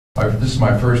This is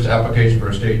my first application for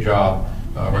a state job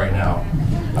right now.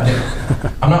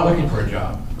 I'm not looking for a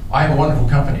job. I have a wonderful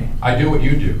company. I do what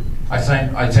you do. I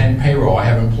sign payroll. I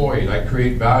have employees. I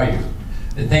create value.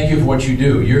 And thank you for what you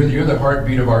do. You're the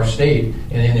heartbeat of our state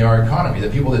and in our economy, the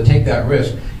people that take that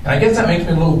risk. And I guess that makes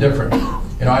me a little different.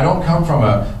 You know, I don't come from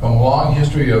a long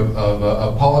history of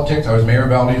politics. I was mayor of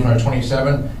Valdez when I was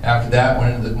 27. After that,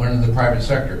 went into the private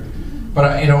sector. But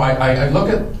I look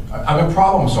at, I'm a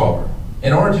problem solver.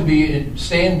 In order to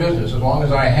stay in business as long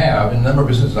as I have, and the number of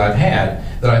businesses I've had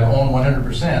that I've owned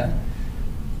 100%,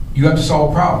 you have to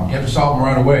solve a problem. You have to solve them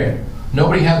right away.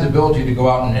 Nobody has the ability to go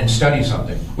out and study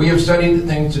something. We have studied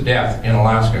things to death in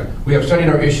Alaska. We have studied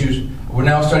our issues. We're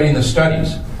now studying the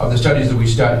studies of the studies that we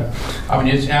study. I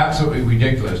mean, it's absolutely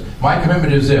ridiculous. My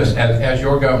commitment is this, as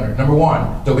your governor. Number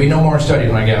one, there'll be no more study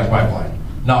on a gas pipeline.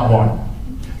 Not one.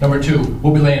 Number two,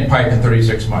 we'll be laying pipe in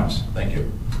 36 months. Thank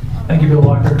you. Thank you, Bill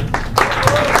Walker.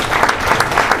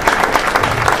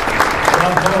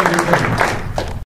 Well,